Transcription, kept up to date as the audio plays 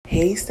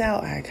Hey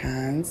Style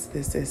Icons,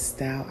 this is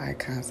Style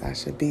Icon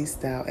Sasha B,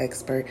 Style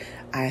Expert.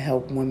 I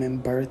help women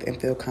birth and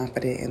feel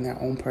confident in their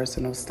own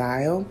personal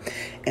style.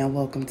 And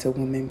welcome to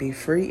Women Be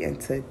Free. And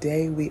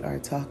today we are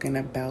talking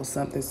about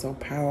something so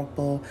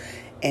powerful,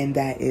 and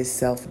that is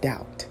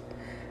self-doubt.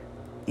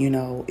 You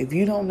know, if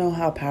you don't know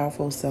how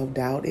powerful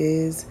self-doubt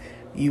is,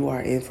 you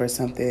are in for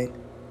something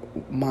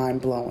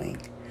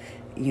mind-blowing.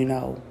 You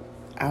know,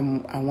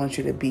 I want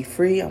you to be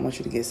free. I want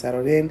you to get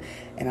settled in.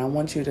 And I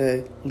want you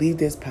to leave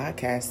this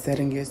podcast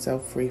setting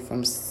yourself free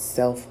from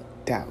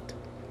self-doubt.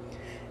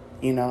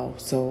 You know,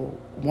 so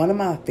one of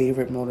my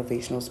favorite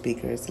motivational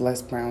speakers,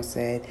 Les Brown,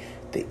 said,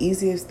 the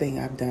easiest thing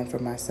I've done for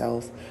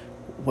myself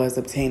was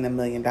obtain $1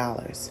 million.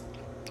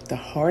 The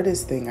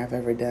hardest thing I've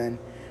ever done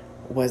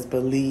was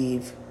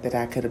believe that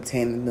I could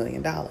obtain $1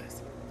 million.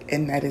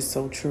 And that is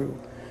so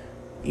true.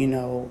 You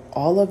know,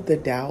 all of the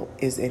doubt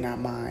is in our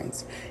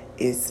minds.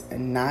 It's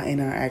not in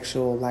our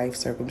actual life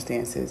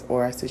circumstances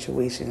or our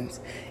situations.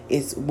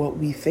 It's what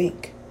we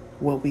think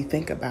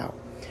about.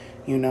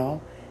 You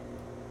know,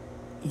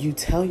 you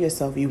tell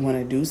yourself you want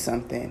to do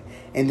something,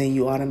 and then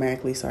you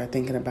automatically start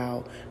thinking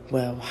about,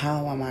 well,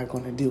 how am I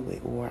going to do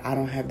it? Or I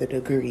don't have the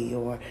degree,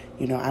 or,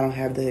 you know, I don't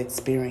have the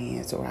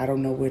experience, or I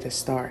don't know where to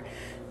start.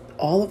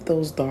 All of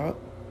those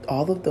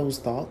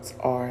thoughts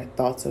are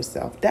thoughts of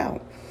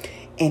self-doubt.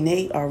 And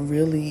they are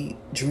really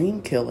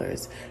dream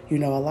killers. You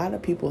know, a lot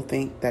of people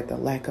think that the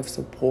lack of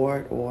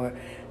support or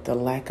the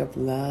lack of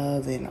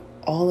love and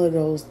all of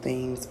those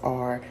things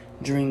are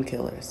dream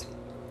killers.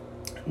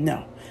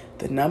 No,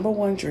 the number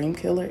one dream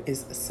killer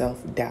is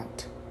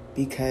self-doubt,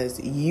 because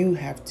you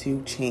have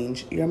to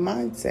change your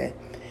mindset.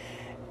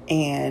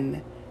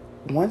 And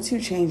once you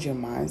change your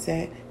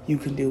mindset, you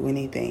can do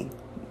anything.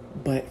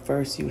 But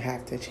first you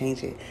have to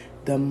change it.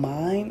 The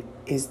mind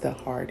is the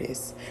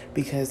hardest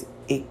because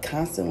it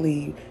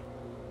constantly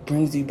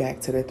brings you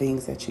back to the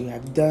things that you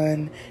have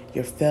done,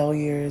 your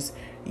failures,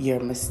 your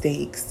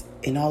mistakes,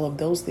 and all of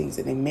those things.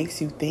 And it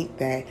makes you think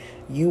that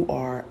you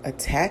are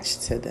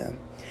attached to them.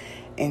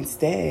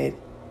 Instead,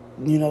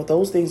 you know,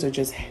 those things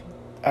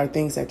are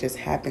things that just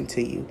happen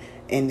to you,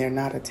 and they're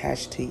not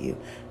attached to you.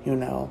 You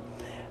know,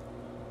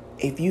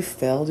 if you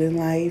failed in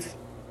life,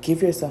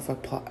 give yourself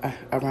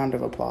a round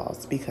of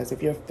applause, because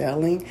if you're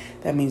failing,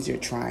 that means you're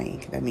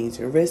trying. That means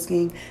you're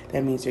risking.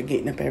 That means you're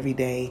getting up every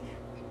day,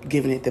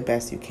 giving it the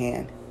best you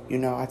can. You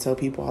know, I tell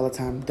people all the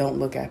time, don't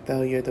look at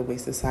failure the way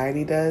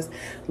society does.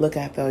 Look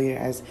at failure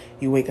as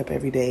you wake up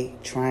every day,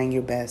 trying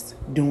your best,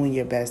 doing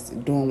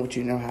what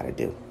you know how to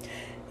do.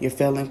 You're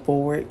failing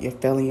forward. You're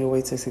failing your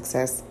way to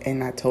success,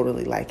 and I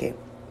totally like it.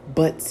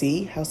 But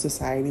see how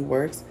society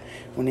works?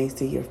 When they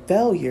see your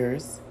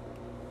failures,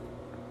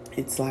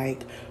 it's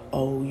like,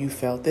 oh, you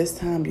failed this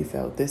time,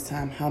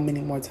 how many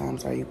more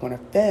times are you going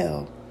to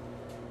fail?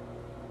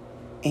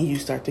 And you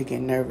start to get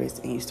nervous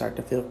and you start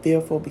to feel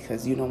fearful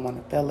because you don't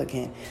want to fail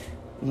again.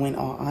 When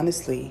all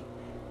honestly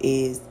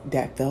is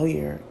that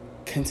failure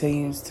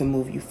continues to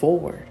move you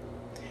forward.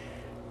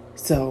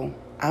 So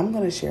I'm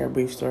going to share a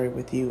brief story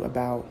with you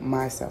about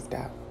my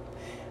self-doubt.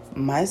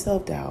 My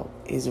self-doubt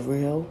is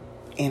real,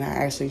 and I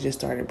actually just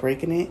started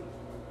breaking it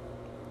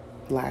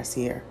last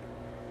year.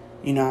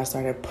 You know, I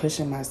started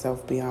pushing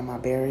myself beyond my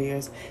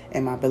barriers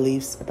and my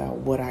beliefs about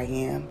what I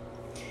am.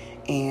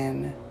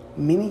 And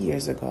many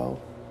years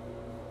ago,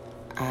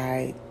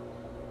 I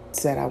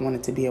said I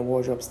wanted to be a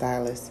wardrobe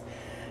stylist.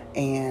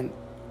 And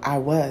I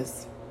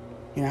was.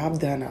 You know, I've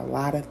done a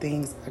lot of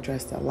things. I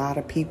dressed a lot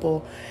of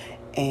people.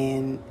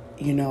 And,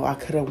 you know, I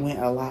could have went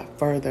a lot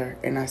further.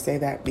 And I say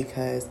that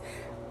because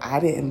I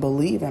didn't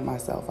believe in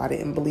myself. I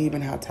didn't believe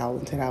in how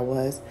talented I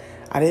was.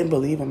 I didn't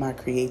believe in my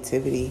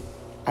creativity.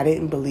 I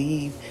didn't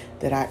believe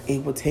that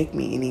it would take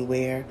me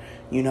anywhere.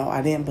 You know,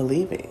 I didn't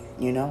believe it.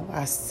 You know,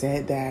 I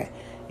said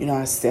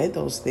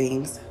those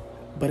things,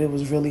 but it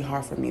was really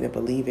hard for me to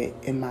believe it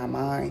in my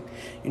mind.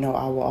 You know,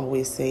 I will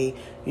always say,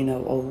 you know,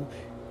 oh,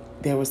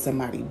 there was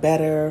somebody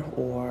better,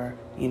 or,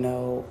 you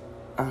know,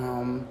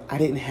 I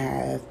didn't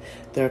have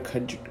their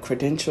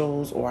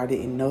credentials, or I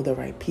didn't know the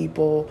right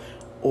people,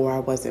 or I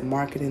wasn't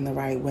marketing the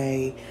right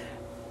way.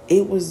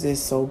 It was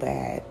just so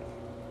bad.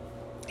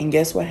 And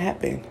guess what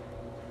happened?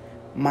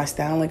 My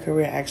styling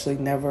career actually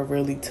never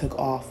really took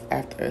off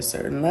after a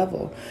certain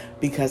level,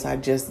 because I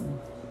just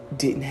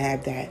didn't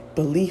have that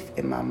belief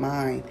in my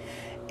mind,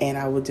 and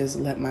I would just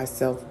let my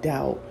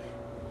self-doubt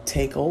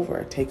take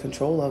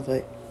control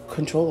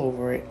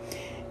over it,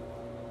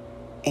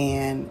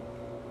 and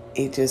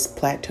it just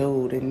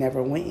plateaued and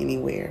never went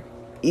anywhere.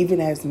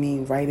 Even as me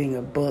writing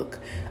a book,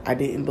 I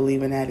didn't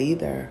believe in that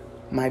either.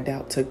 My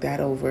doubt took that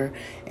over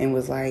and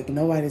was like,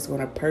 nobody's going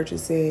to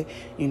purchase it.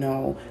 You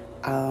know,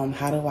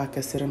 how do I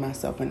consider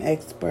myself an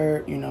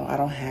expert? You know, I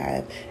don't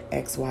have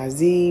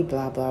XYZ,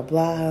 blah, blah,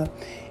 blah.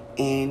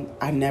 And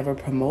I never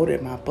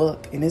promoted my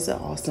book. And it's an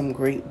awesome,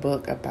 great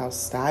book about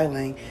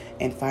styling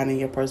and finding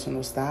your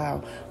personal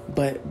style.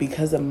 But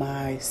because of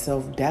my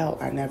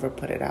self-doubt, I never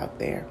put it out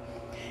there.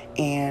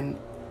 And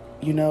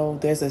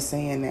there's a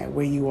saying that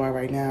where you are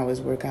right now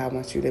is where God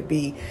wants you to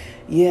be.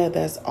 Yeah,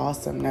 that's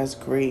awesome. That's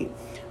great.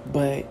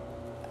 But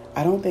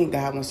I don't think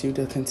God wants you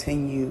to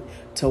continue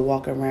to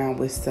walk around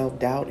with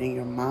self-doubt in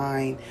your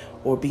mind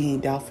or being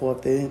doubtful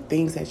of the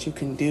things that you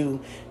can do.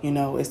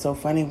 It's so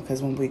funny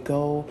because when we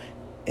go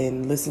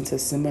and listen to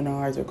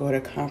seminars or go to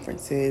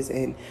conferences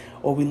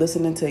or we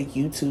listen into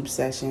YouTube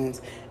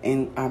sessions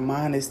and our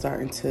mind is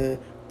starting to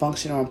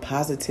function on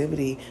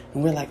positivity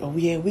and we're like, oh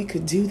yeah, we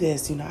could do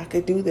this, I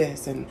could do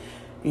this, and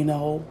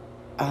I'm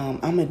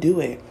gonna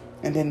do it.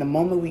 And then the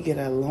moment we get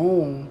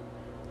alone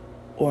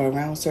or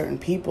around certain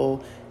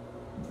people,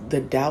 the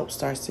doubt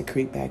starts to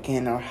creep back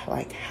in, or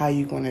like how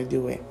you gonna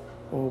do it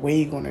or where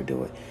you gonna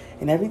do it.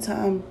 And every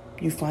time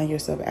you find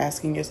yourself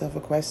asking yourself a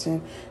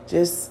question,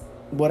 just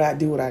what I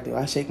do.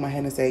 I shake my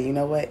head and say, you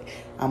know what?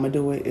 I'm going to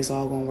do it. It's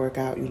all going to work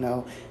out.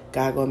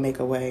 God going to make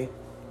a way.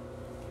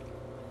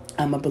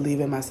 I'm going to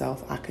believe in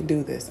myself. I can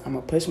do this. I'm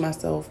going to push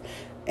myself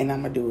and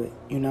I'm going to do it.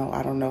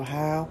 I don't know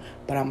how,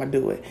 but I'm going to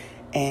do it.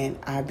 And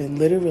I've been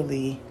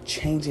literally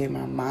changing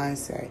my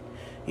mindset.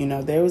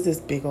 There was this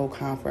big old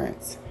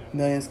conference,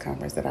 Millions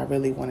Conference, that I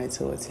really wanted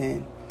to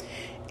attend.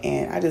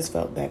 And I just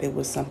felt that it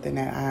was something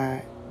that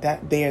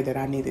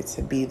I needed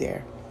to be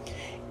there.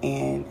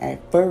 And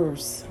at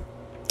first,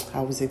 I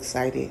was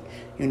excited.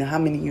 How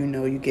many of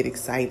you get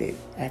excited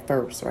at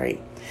first,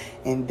 right?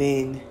 And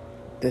then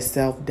the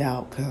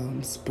self-doubt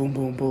comes, boom,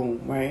 boom,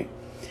 boom, right?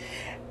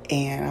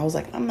 And I was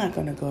like, I'm not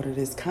going to go to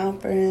this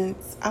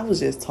conference. I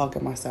was just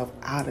talking myself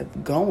out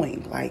of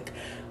going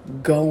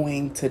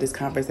to this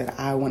conference that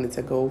I wanted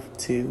to go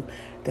to,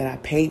 that I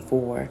paid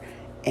for.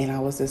 And I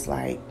was just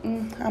like,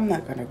 I'm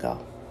not going to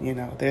go.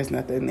 There's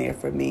nothing there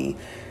for me.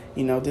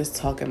 Just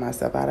talking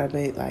myself out of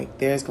it. Like,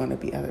 there's going to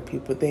be other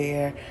people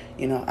there.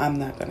 I'm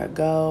not going to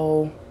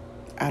go.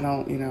 I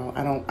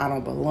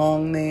don't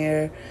belong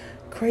there.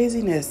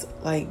 Craziness.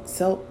 Like,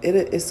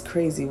 it's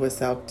crazy what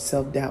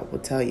self-doubt will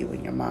tell you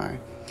in your mind.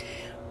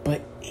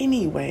 But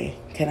anyway,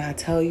 can I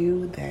tell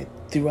you that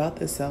throughout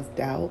the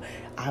self-doubt,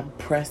 I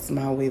pressed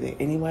my way there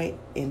anyway,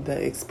 and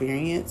the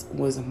experience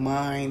was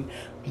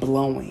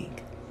mind-blowing.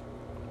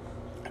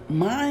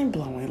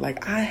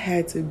 Like, I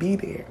had to be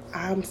there.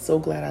 I'm so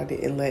glad I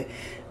didn't let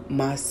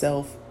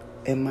myself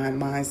and my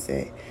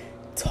mindset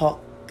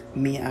talk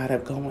me out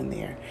of going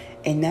there.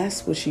 And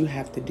that's what you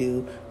have to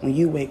do when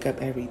you wake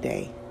up every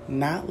day.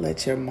 Not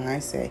let your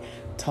mindset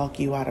talk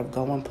you out of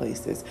going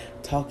places,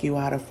 talk you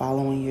out of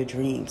following your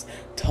dreams,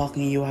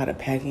 talking you out of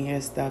packing your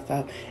stuff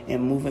up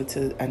and moving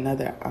to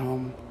another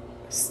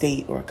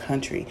state or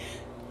country,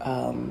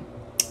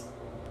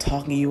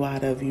 talking you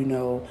out of,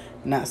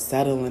 not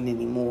settling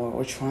anymore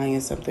or trying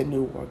something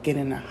new or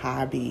getting a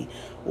hobby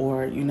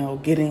or,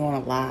 getting on a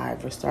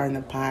live or starting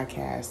a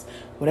podcast.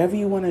 Whatever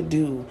you want to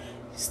do,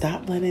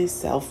 stop letting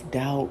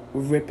self-doubt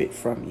rip it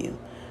from you.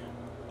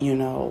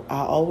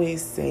 I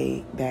always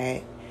say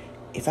that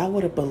if I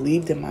would have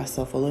believed in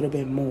myself a little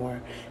bit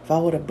more, if I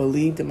would have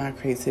believed in my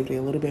creativity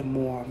a little bit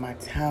more, my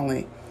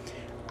talent,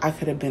 I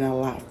could have been a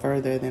lot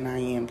further than I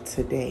am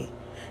today.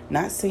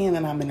 Not saying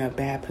that I'm in a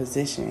bad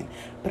position,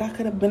 but I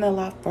could have been a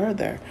lot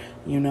further,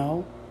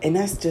 And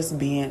that's just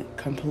being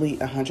complete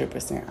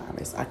 100%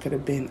 honest. I could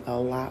have been a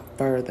lot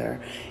further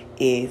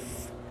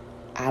if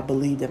I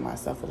believed in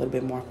myself a little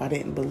bit more, if I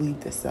didn't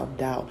believe the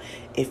self-doubt,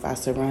 if I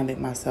surrounded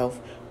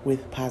myself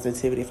with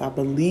positivity, if I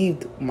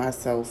believed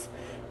myself,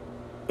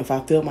 if I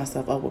filled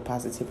myself up with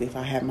positivity, if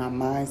I had my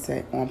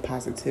mindset on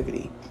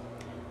positivity,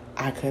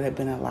 I could have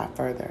been a lot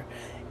further.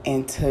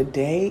 And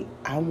today,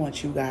 I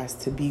want you guys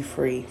to be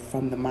free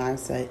from the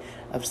mindset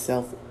of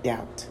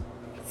self-doubt.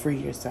 Free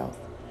yourself.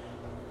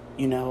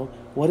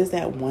 What is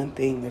that one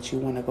thing that you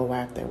want to go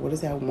after? What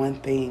is that one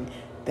thing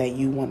that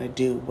you want to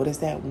do? What is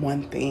that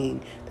one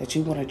thing that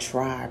you want to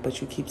try, but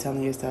you keep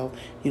telling yourself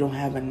you don't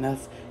have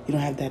enough, you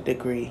don't have that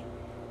degree,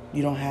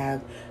 you don't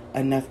have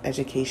enough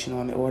education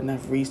on it or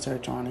enough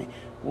research on it?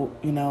 Well,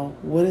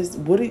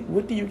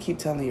 what do you keep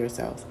telling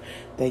yourself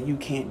that you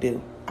can't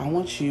do? I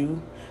want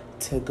you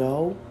to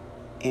go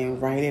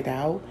and write it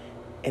out,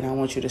 and I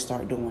want you to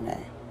start doing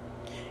that.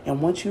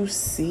 And once you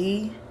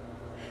see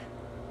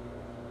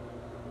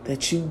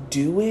that you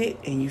do it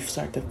and you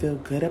start to feel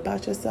good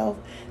about yourself,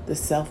 the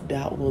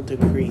self-doubt will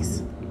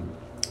decrease.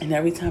 And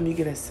every time you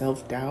get a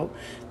self-doubt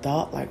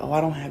thought, like, oh,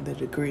 I don't have the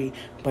degree,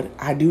 but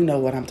I do know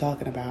what I'm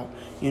talking about.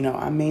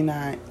 I may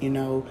not,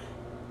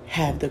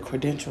 have the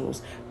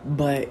credentials,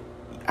 but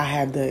I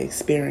have the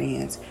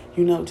experience.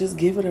 Just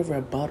give it a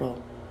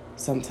rebuttal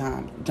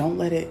sometimes. Don't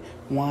let it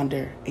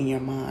wander in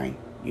your mind.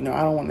 I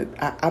don't want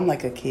to, I'm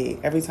like a kid.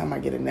 Every time I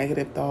get a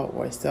negative thought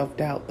or a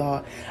self-doubt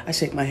thought, I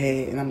shake my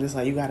head and I'm just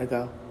like, you got to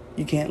go.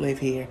 You can't live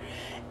here.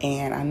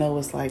 And I know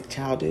it's like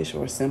childish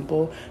or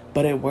simple,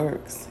 but it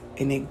works.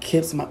 And it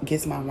gets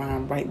my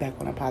mind right back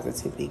on a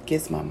positivity.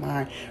 Gets my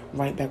mind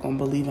right back on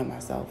believing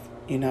myself,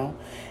 And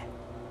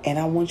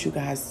I want you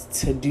guys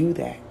to do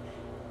that.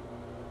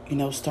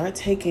 Start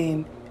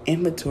taking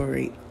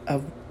inventory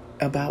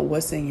about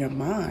what's in your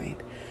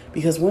mind.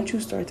 Because once you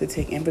start to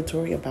take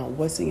inventory about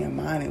what's in your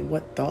mind and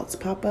what thoughts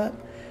pop up,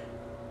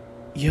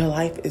 your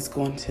life is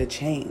going to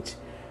change,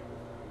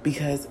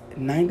 because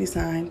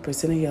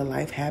 99% of your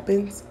life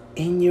happens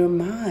in your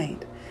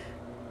mind.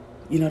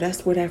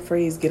 That's where that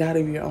phrase "get out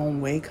of your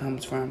own way"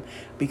 comes from,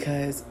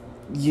 because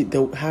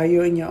how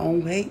you're in your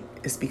own way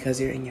is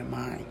because you're in your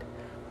mind.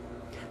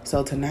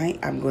 So tonight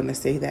I'm going to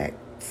say that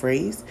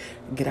phrase: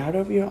 get out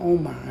of your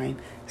own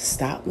mind.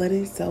 Stop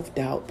letting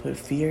self-doubt put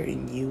fear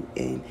in you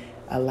and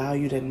allow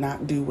you to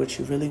not do what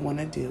you really want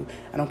to do.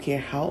 I don't care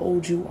how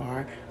old you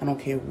are. I don't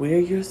care where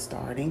you're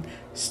starting.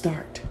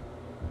 Start.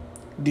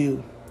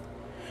 Do.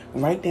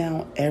 Write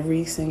down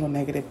every single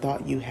negative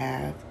thought you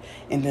have.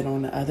 And then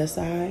on the other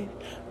side,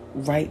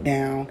 write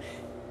down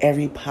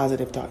every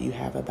positive thought you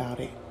have about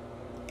it.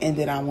 And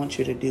then I want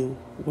you to do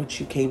what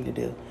you came to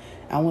do.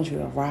 I want you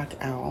to rock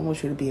out. I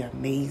want you to be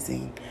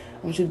amazing.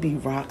 I want you to be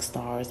rock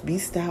stars. Be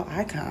style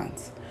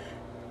icons.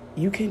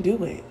 You can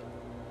do it.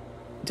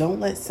 Don't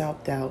let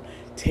self-doubt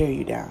tear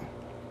you down.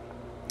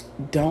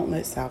 Don't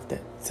let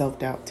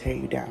self-doubt tear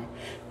you down.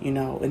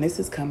 And this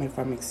is coming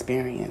from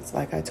experience.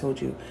 Like I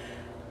told you,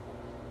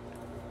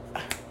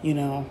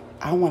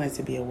 I wanted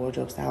to be a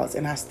wardrobe stylist,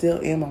 and I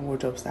still am a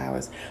wardrobe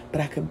stylist, but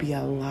I could be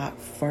a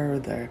lot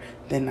further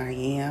than I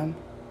am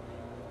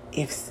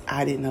if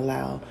I didn't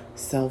allow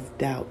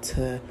self-doubt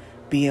to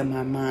be in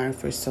my mind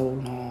for so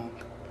long.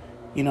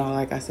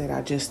 Like I said,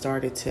 I just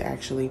started to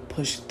actually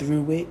push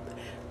through it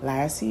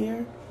last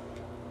year,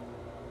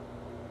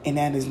 and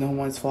that is no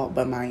one's fault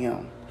but my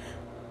own.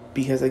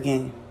 Because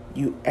again,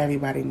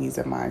 everybody needs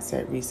a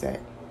mindset reset,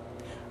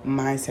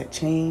 mindset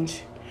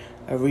change,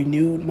 a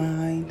renewed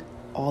mind.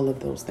 All of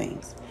those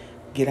things.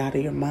 Get out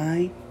of your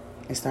mind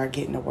and start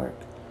getting to work.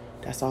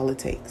 That's all it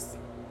takes,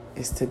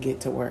 is to get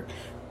to work.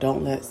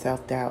 Don't let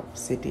self-doubt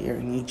sit there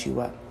and eat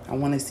you up. I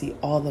want to see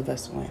all of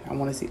us win. I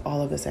want to see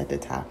all of us at the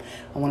top.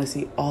 I want to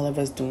see all of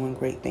us doing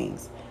great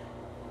things.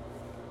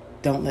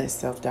 Don't let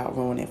self-doubt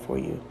ruin it for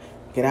you.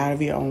 Get out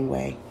of your own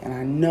way. And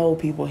I know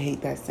people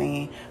hate that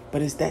saying,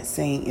 but that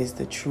saying is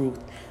the truth.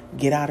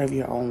 Get out of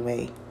your own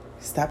way.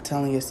 Stop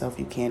telling yourself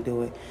you can't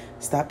do it.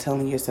 Stop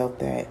telling yourself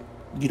that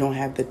you don't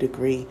have the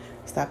degree.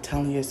 Stop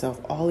telling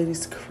yourself all of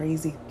these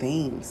crazy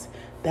things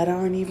that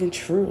aren't even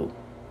true.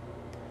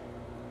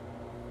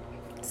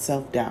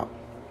 Self-doubt.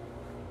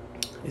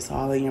 It's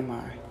all in your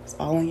mind. It's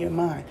all in your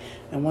mind.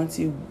 And once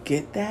you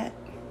get that,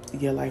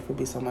 your life will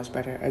be so much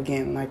better.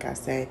 Again, like I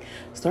say,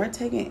 start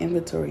taking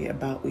inventory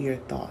about your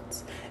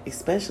thoughts.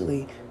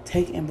 Especially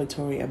take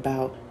inventory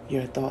about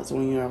your thoughts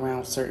when you're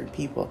around certain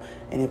people.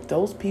 And if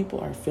those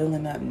people are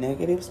filling up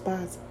negative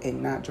spots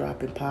and not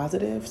dropping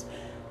positives,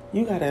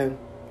 you got to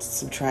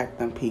subtract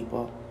them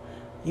people.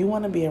 You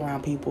want to be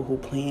around people who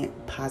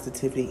plant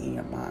positivity in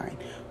your mind,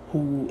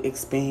 who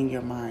expand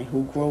your mind,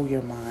 who grow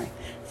your mind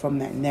from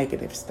that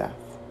negative stuff.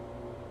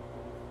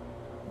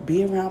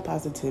 Be around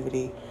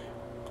positivity.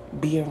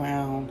 Be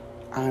around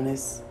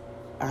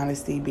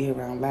honesty. Be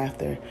around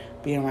laughter.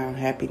 Be around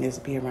happiness.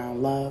 Be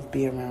around love.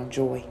 Be around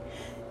joy.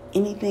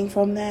 Anything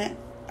from that,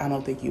 I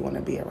don't think you want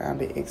to be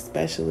around it,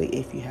 especially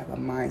if you have a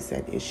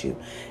mindset issue.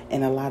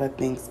 And a lot of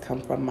things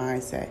come from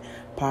mindset.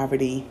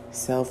 Poverty,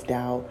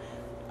 self-doubt,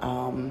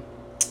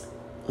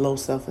 low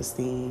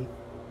self-esteem,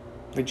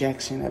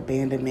 rejection,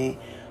 abandonment.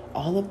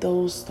 All of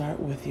those start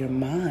with your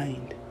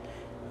mind,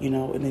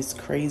 and it's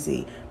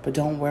crazy. But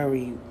don't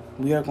worry,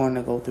 we are going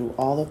to go through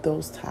all of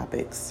those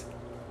topics.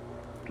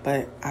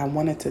 But I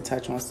wanted to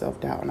touch on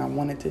self-doubt, and I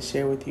wanted to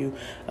share with you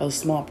a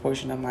small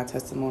portion of my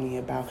testimony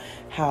about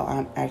how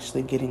I'm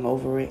actually getting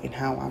over it and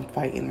how I'm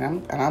fighting.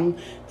 And I'm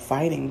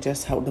fighting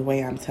just the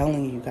way I'm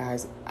telling you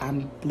guys.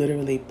 I'm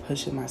literally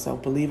pushing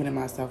myself, believing in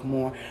myself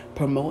more,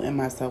 promoting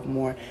myself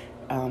more,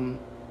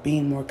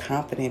 being more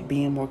confident,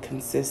 being more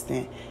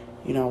consistent,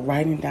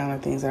 writing down the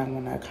things that I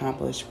want to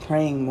accomplish,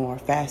 praying more,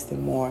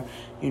 fasting more,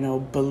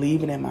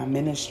 believing in my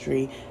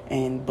ministry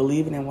and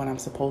believing in what I'm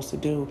supposed to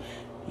do.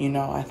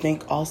 I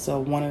think also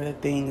one of the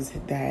things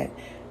that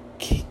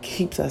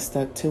keeps us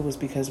stuck too is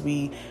because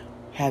we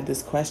had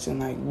this question,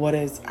 like, what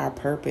is our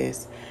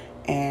purpose?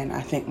 And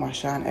I think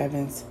Marshawn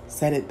Evans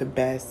said it the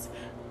best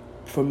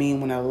for me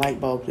when a light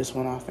bulb just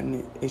went off,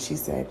 and she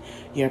said,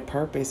 your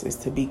purpose is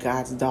to be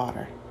God's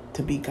daughter,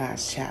 to be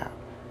God's child.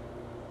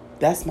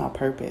 That's my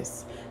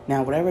purpose.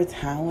 Now, whatever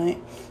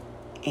talent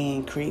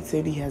and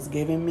creativity has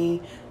given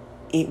me,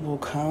 it will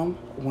come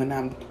when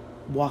I'm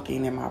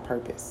walking in my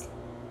purpose.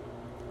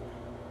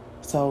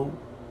 So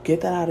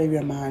get that out of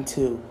your mind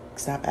too.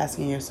 Stop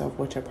asking yourself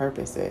what your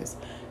purpose is.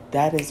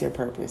 That is your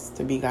purpose,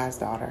 to be God's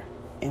daughter.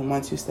 And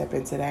once you step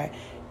into that,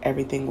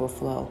 everything will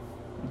flow.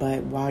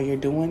 But while you're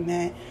doing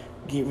that,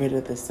 get rid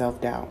of the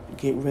self-doubt.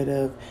 Get rid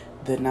of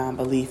the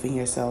non-belief in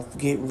yourself.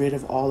 Get rid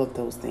of all of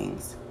those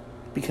things,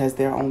 because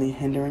they're only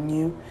hindering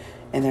you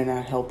and they're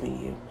not helping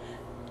you.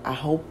 I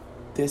hope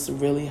this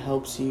really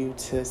helps you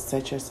to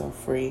set yourself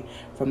free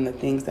from the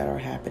things that are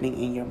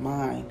happening in your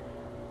mind.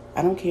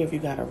 I don't care if you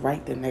got to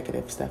write the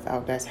negative stuff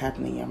out that's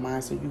happening in your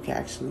mind so you can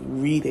actually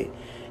read it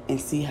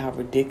and see how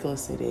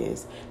ridiculous it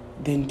is.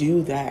 Then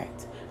do that.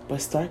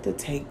 But start to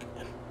take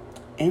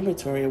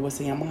inventory of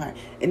what's in your mind.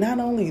 And not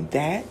only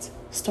that,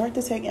 start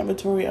to take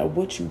inventory of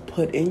what you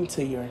put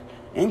into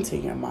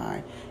your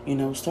mind.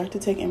 Start to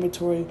take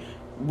inventory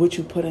what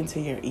you put into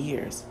your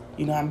ears.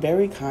 I'm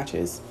very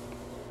conscious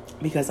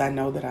because I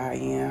know that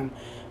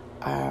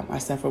I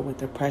suffer with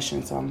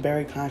depression, so I'm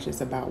very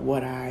conscious about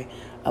what I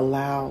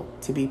allow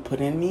to be put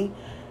in me.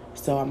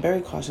 So I'm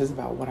very cautious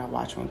about what I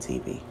watch on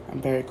TV. I'm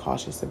very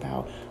cautious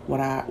about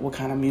what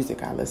kind of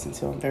music I listen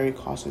to. I'm very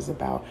cautious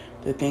about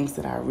the things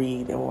that I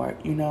read, or,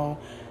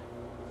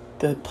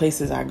 the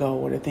places I go,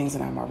 or the things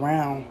that I'm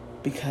around,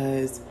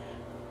 because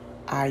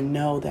I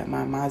know that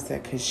my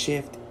mindset could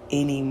shift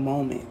any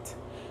moment.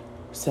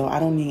 So I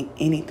don't need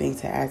anything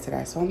to add to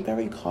that. So I'm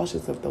very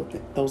cautious of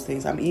those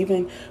things. I'm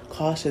even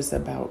cautious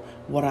about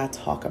what I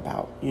talk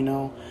about.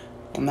 I'm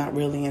not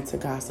really into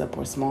gossip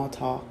or small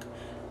talk.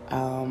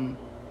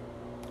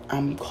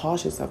 I'm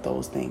cautious of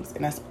those things.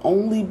 And that's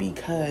only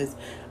because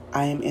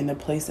I am in a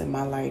place in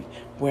my life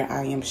where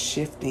I am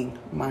shifting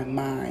my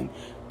mind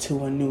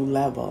to a new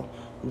level,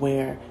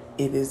 where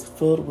it is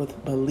filled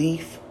with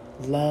belief,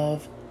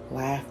 love,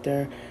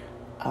 laughter,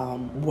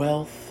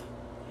 wealth.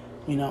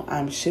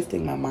 I'm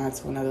shifting my mind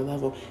to another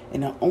level.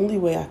 And the only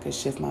way I could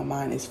shift my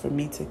mind is for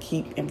me to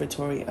keep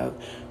inventory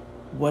of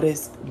what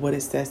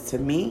it says to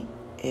me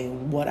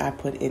and what I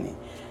put in it.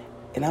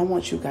 And I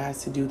want you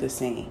guys to do the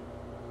same.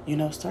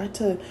 Start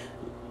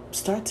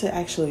to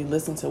actually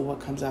listen to what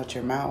comes out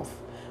your mouth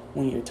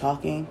when you're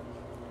talking.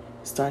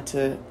 Start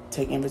to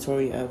take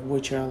inventory of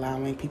what you're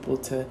allowing people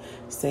to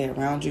say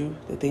around you,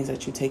 the things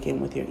that you take in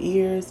with your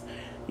ears.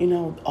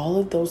 All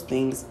of those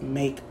things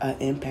make an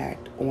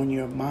impact on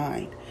your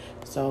mind.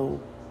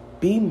 So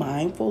be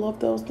mindful of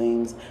those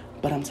things.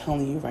 But I'm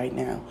telling you right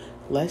now,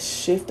 let's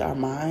shift our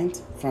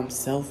minds from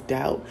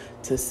self-doubt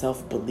to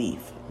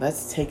self-belief.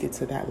 Let's take it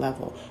to that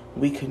level.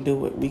 We can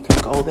do it. We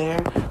can go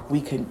there.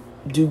 We can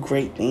do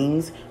great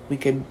things. We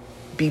can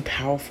be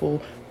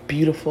powerful,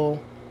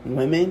 beautiful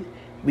women.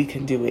 We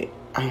can do it.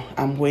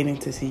 I'm waiting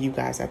to see you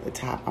guys at the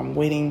top. I'm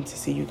waiting to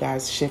see you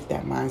guys shift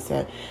that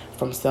mindset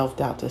from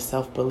self-doubt to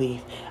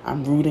self-belief.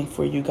 I'm rooting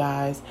for you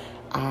guys.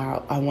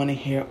 I want to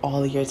hear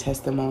all of your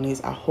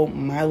testimonies. I hope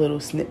my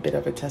little snippet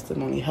of a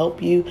testimony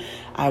helped you.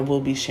 I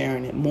will be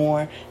sharing it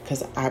more,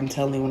 because I'm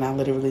telling you, when I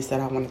literally said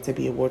I wanted to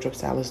be a wardrobe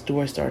stylist,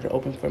 doors started to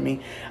open for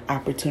me.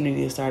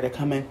 Opportunities started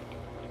coming.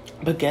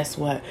 But guess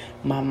what?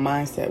 My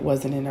mindset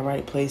wasn't in the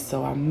right place,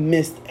 so I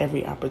missed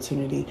every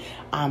opportunity.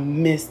 I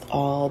missed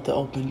all the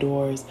open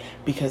doors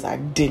because I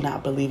did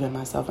not believe in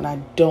myself, and I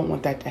don't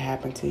want that to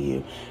happen to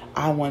you.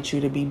 I want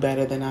you to be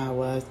better than I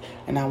was,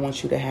 and I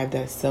want you to have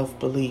that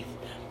self-belief.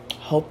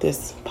 Hope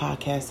this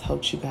podcast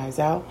helps you guys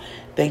out.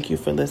 Thank you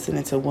for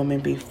listening to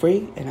Women Be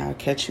Free, and I'll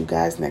catch you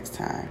guys next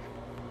time.